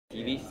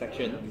TV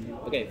section.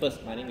 Okay,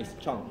 first my name is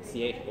Chong,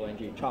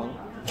 C-H-O-N-G, Chong,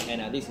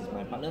 and this is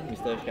my partner,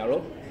 Mr.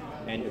 Cheryl.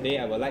 And today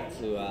I would like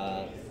to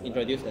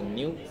introduce a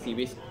new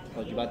series,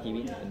 Toshiba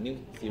TV, a new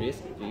series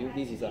to you.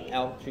 This is a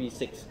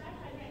L36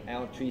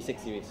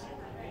 series.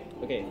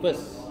 Okay,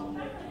 first,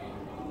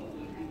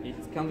 it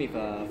comes with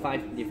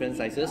 5 different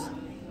sizes: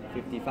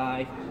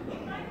 55,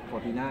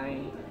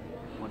 49,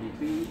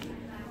 43,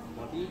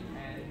 40,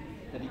 and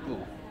 32.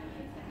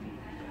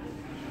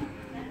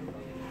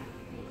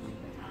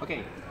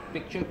 Okay,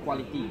 picture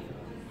quality.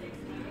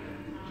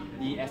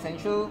 The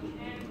essential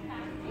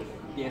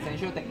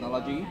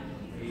technology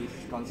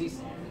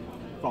consists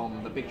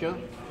from the picture,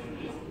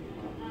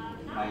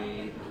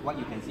 like what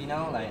you can see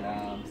now, like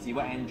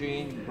silver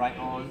engine, bright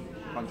on,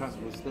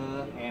 contrast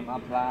booster, AMR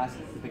plus,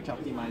 picture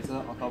optimizer,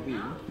 auto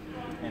view,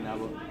 and I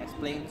will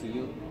explain to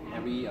you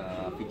every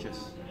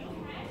features.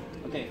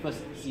 Okay,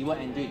 first, silver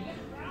engine.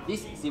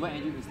 This silver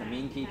engine is the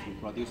main key to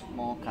produce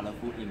more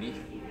colorful image.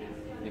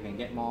 You can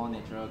get more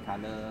natural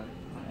color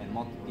and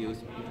more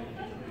details.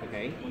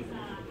 Okay.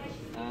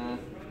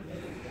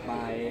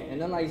 By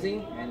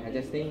analyzing and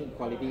adjusting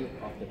quality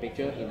of the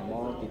picture in a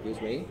more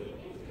detailed way.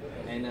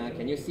 And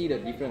can you see the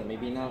difference?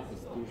 Maybe now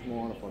it's too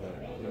small for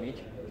the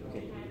image.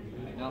 Okay.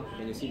 Right now,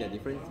 can you see the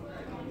difference?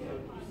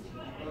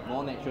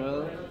 More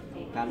natural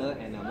color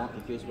and a more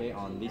detailed way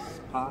on this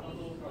part.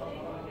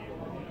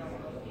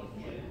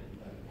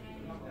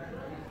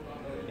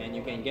 And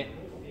you can get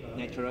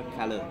natural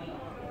color.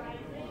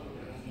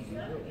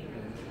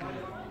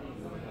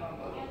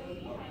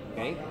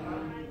 Okay.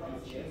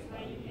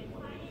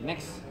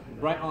 Next,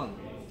 bright on.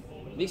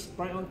 These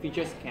bright on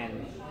features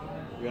can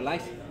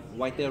realize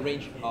wider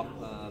range of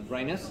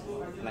brightness,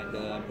 like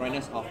the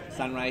brightness of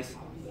sunrise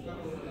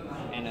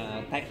and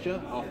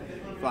texture of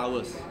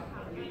flowers.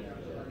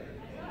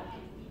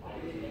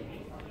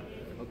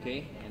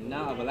 Okay, and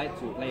now I would like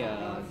to play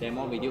a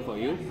demo video for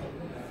you.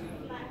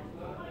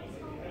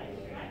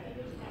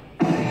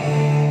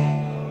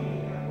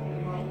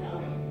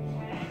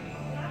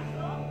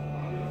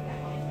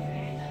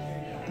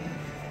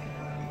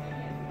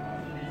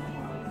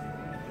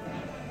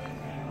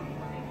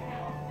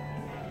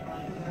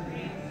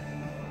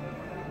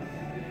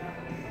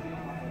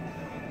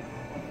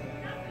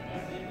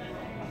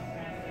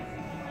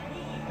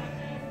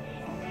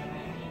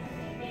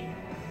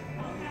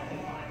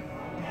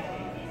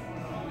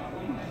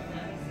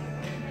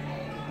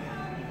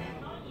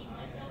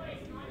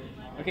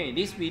 Okay,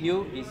 this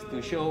video is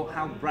to show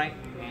how bright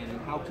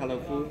and how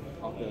colorful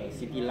of the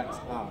city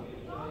lights are.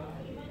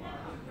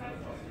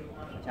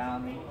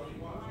 Macam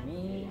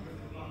ni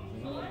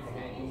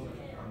pakai tu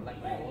light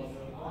power.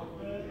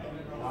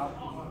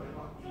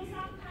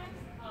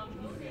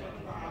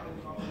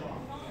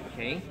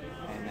 Okay,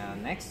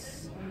 and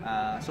next,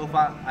 so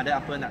far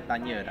ada apa nak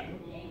tanya tak?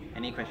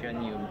 Any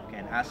question you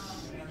can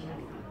ask?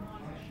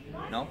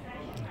 No?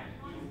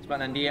 Sebab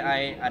nanti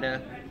I ada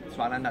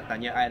soalan nak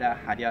tanya, I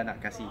ada hadiah nak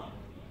kasih.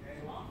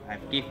 I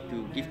have gift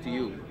to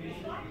you.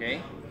 Okay.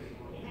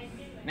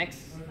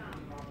 Next,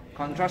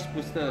 contrast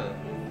booster.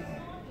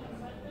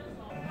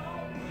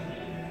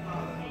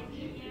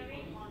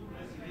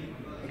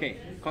 Okay,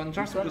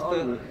 contrast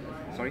booster.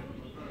 Sorry.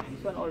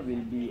 This one all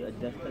will be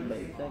adjusted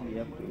by itself.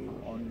 We have to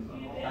on.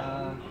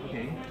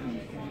 Okay.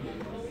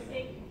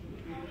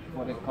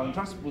 For the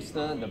contrast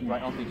booster, the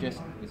bright on features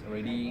is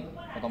already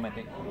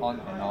automatic on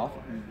and off.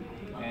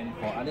 And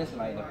for others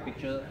like the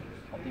picture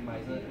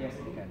optimizer, yes,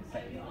 you can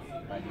set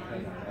by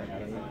different.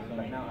 So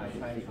right now I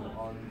try to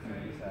on to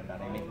this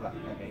dynamic plug.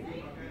 Okay.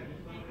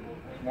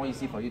 More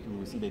easy for you to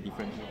see the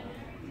difference.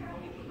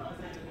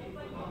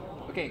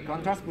 Okay,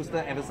 contrast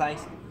booster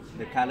emphasize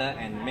the color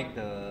and make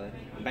the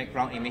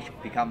background image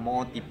become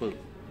more deeper.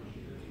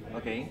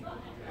 Okay,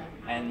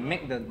 and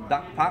make the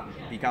dark part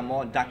become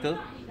more darker.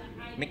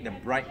 Make the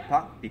bright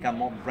part become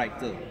more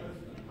brighter.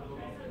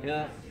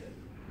 Here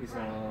is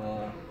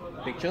a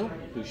picture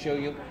to show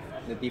you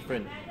the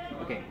difference.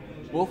 Okay,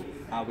 both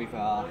are with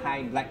a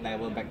high black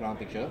level background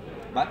picture,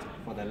 but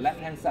for the left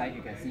hand side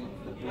you can see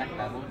the black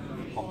level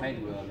compared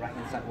to the right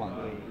hand side one.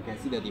 You can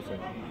see the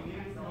difference.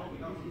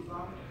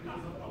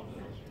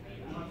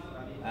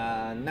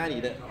 那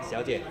里的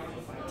小姐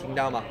听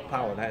到吗？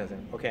怕我太小声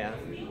 ，OK 啊？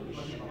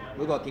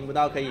如果听不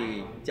到可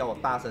以叫我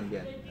大声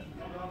点。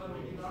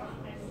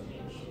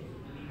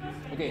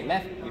Okay,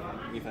 left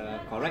with a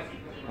correct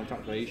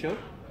contrast ratio,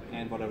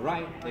 and for the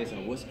right there's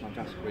a worse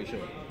contrast ratio.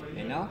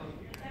 And now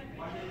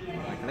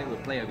my colleague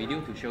will play a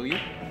video to show you.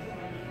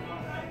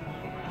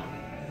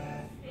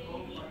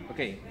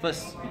 Okay,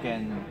 first you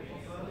can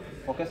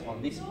focus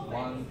on this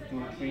 1,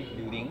 2, 3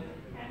 building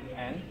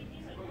and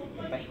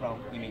the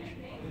background image.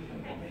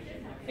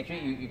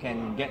 Actually, you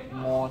can get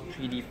more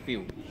 3D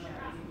feel.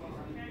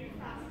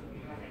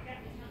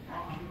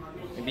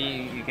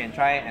 Maybe you can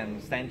try and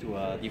stand to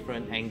a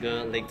different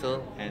angle later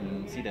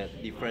and see the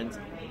difference.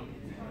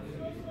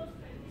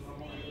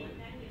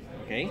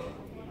 Okay.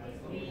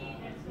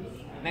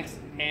 Next,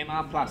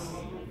 AMR plus,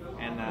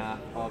 and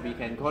or we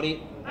can call it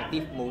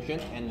active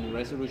motion and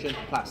resolution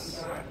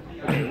plus.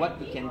 Okay, what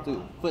we can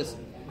do first,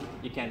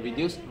 you can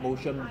reduce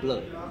motion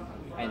blur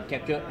and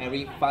capture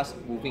every fast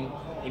moving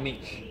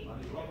image.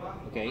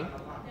 Okay,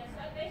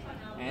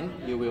 and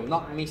you will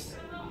not miss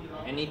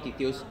any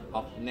details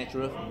of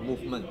natural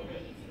movement,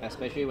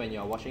 especially when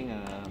you're watching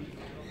a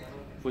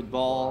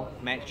football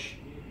match,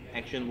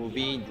 action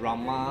movie,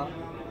 drama,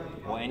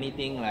 or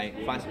anything like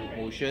fast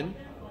motion.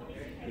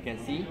 You can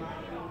see.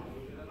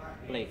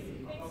 Play.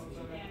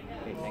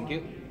 Okay, thank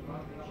you.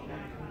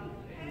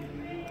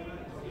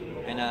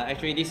 And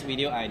actually this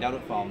video I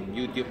downloaded from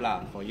YouTube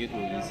lah, for you to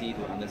easy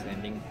to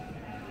understanding.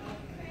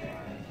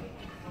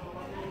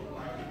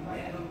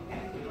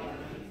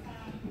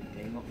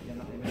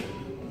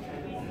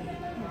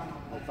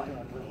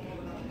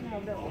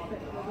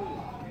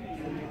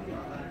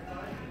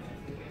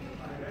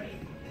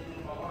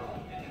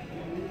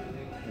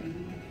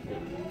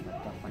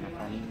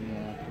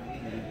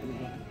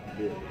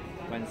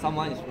 When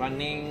someone is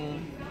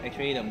running,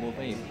 actually the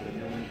movement is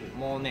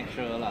more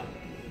natural lah.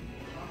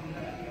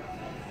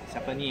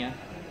 Siapa ni ah?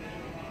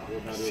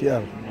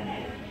 Sial.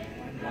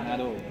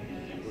 Ronaldo.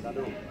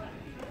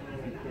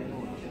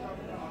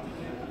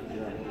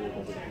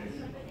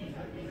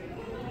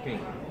 Okay.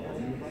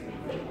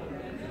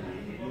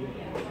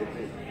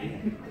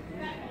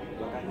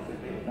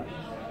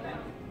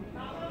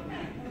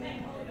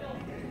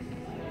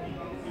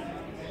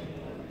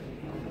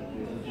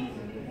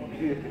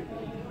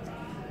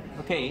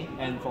 Okay,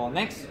 and for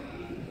next,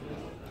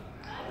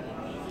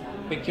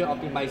 picture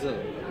optimizer.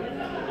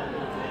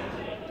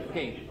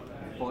 Okay,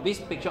 for this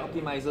picture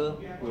optimizer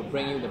will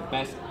bring you the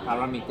best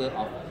parameter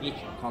of each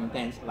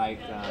content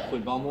like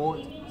football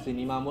mode,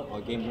 cinema mode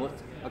or game mode.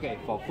 Okay,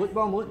 for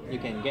football mode you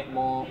can get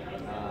more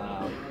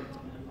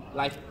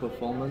live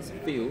performance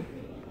feel.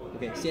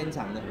 Okay, 现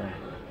场的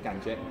感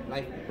觉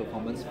live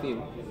performance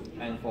feel.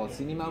 And for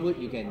cinema mode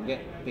you can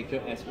get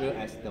picture as real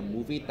as the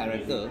movie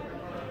director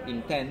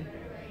intend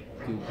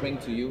to bring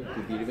to you,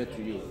 to deliver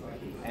to you.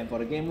 And for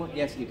the game mode,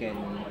 yes, you can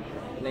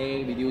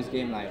play videos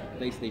game like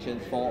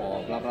PlayStation 4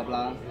 or blah blah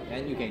blah,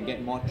 and you can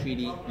get more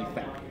 3D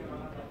effect.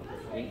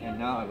 Okay, and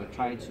now I will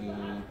try to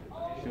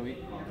show it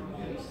on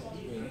the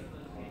screen.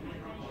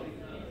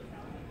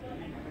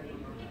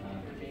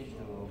 Change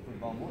to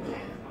football mode.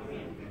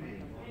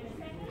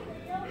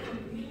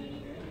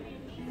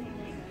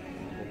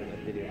 Open the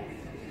video.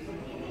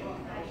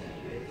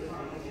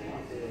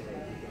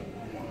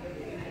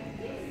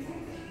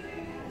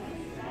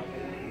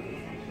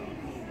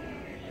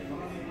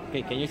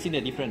 Okay, can you see the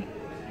difference?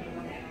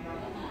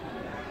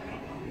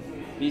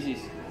 This is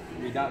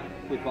without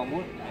football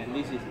mode, and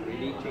this is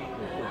really changed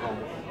to football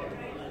mode.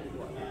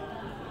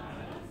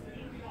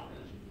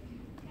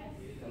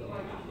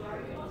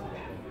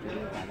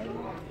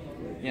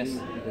 Yes,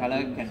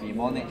 color can be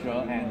more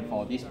natural, and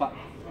for this part,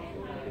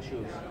 the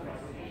shoes.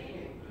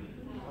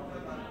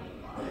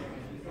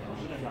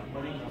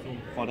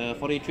 For the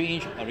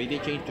 43-inch, already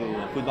changed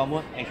to football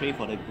mode. Actually,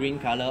 for the green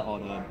color or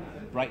the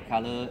bright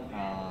color,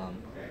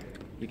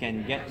 you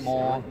can get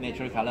more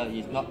natural color.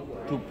 It's not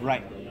too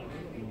bright.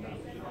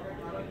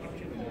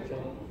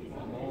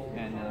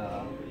 And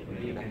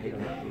you can hit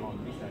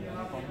on this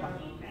uniform part.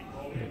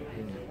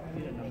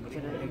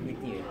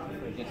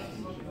 Yes.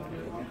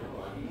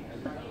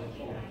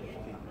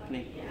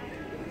 Play.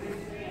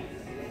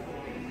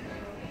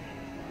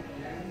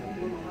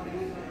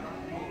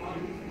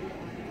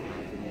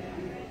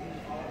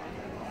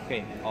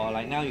 Okay, or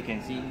like now you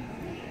can see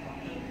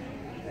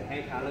the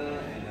hair color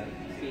and the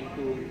skin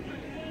tone.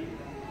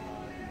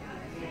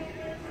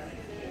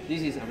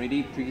 This is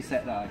already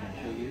preset lah, I can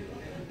show you.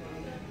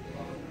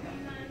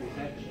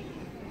 Preset.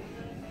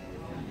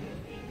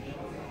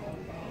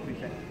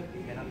 Preset.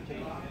 You cannot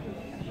change.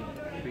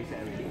 Preset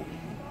already.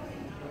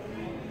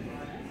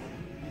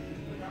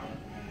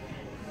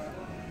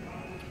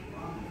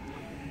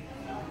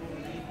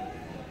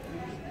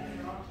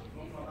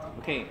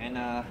 Okay, and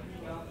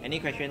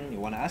any question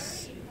you want to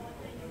ask?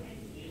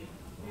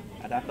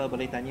 Ada apa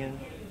boleh tanya?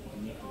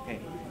 Okay.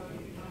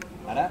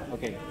 Ada?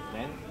 Okay.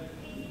 Then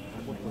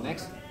move to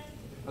next.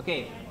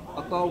 Okay,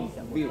 auto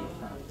view.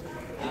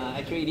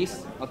 Actually,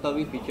 this auto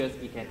view features,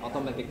 it can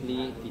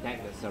automatically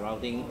detect the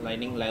surrounding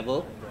lighting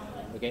level.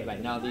 Okay,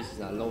 right now this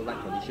is a low light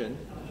condition.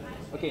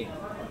 Okay,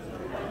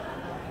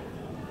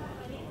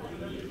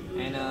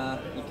 and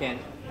it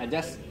can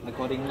adjust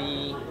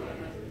accordingly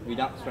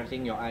without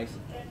stretching your eyes.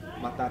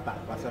 Mata tak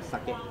rasa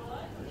sakit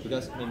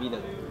because maybe the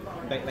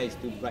backlight is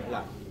too bright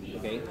lah.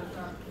 Okay,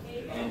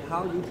 and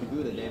how you to do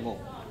the demo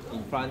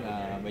in front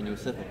when you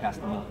serve the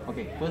customer.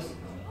 Okay, first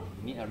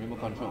need a remote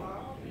control.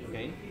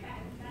 Okay,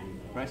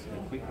 press the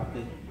quick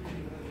button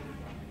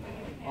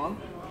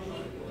on,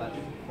 but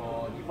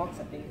for default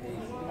setting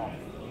is off.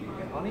 You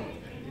can on it,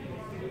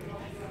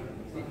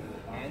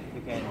 and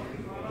you can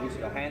use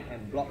your hand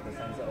and block the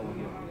sensor over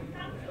here.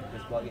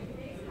 Just plug it.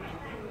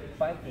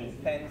 5 to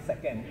 10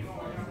 seconds,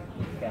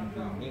 it can be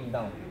dimmed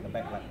down the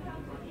backlight.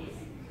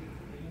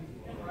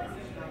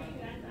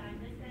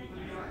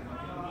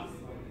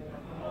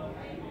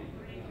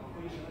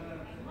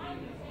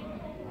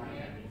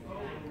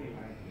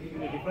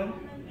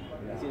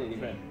 See the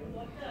difference?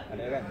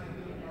 Ada kan?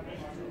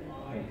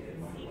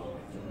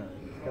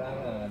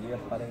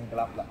 paling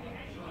gelap lah.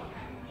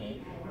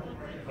 Okay,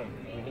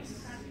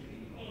 release.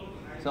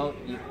 So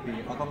it will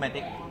be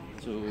automatic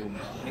to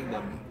make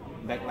the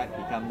backlight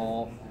become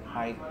more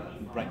high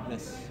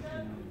brightness.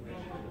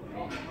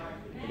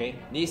 Okay,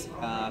 these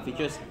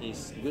features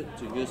is good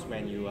to use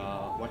when you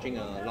are watching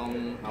a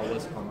long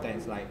hours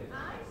contents like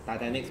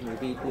Titanic's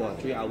movie 2 or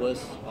 3 hours,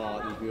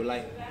 or if you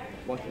like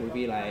watch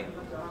movie like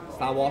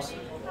Star Wars,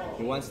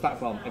 you want start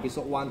from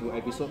episode 1 to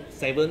episode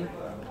 7,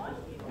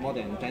 more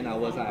than 10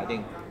 hours I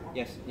think.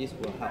 Yes, this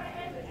will help.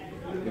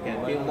 You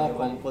can feel more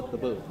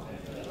comfortable.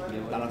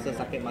 Tak rasa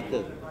sakit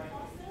mata.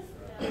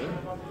 Okay.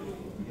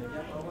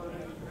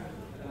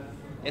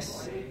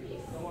 Yes.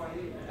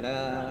 Ada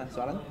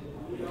soalan?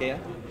 Okay ya.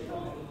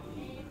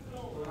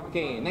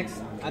 Okay,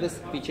 next other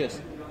features.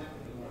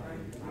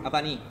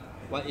 Apa ni?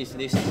 What is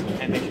this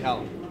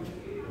MHL?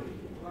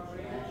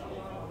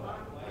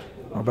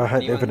 Mobile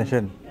High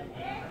Definition.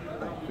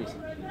 Please.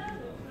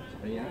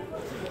 Sorry ya.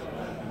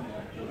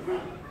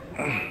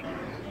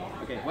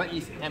 Okay, what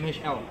is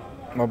MHL?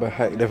 Mobile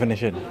High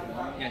Definition.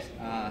 Yes.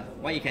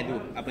 What you can do?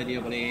 Apa dia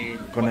boleh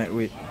Connect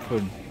with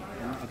phone.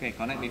 Okay,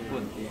 connect with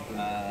phone.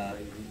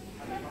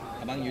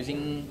 Abang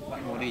using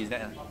what model is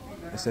that?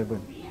 S7.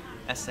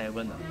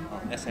 S7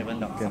 S7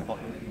 tak Okay. support.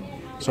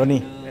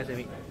 Sony.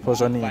 For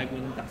Sony. 5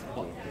 pun tak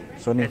support.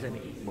 Sony.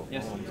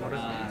 Yes.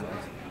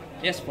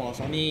 Yes, for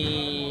Sony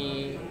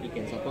you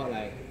can support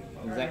like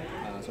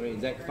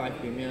Z5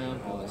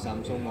 Premium or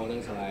Samsung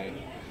models like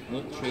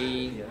Note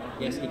 3.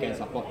 Yes, it can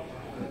support.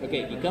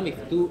 Okay, it comes with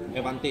two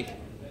advantage.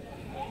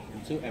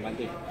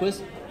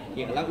 First,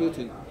 it allows you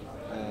to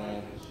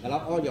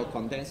allow all your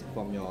contents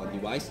from your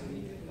device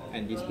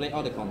and display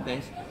all the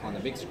contents on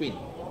the big screen.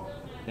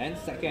 Then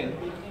second,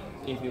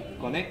 if you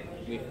connect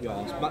with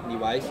your smart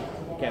device,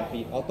 it can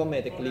be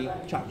automatically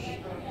charged,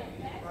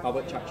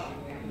 power charge.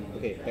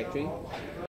 Okay, battery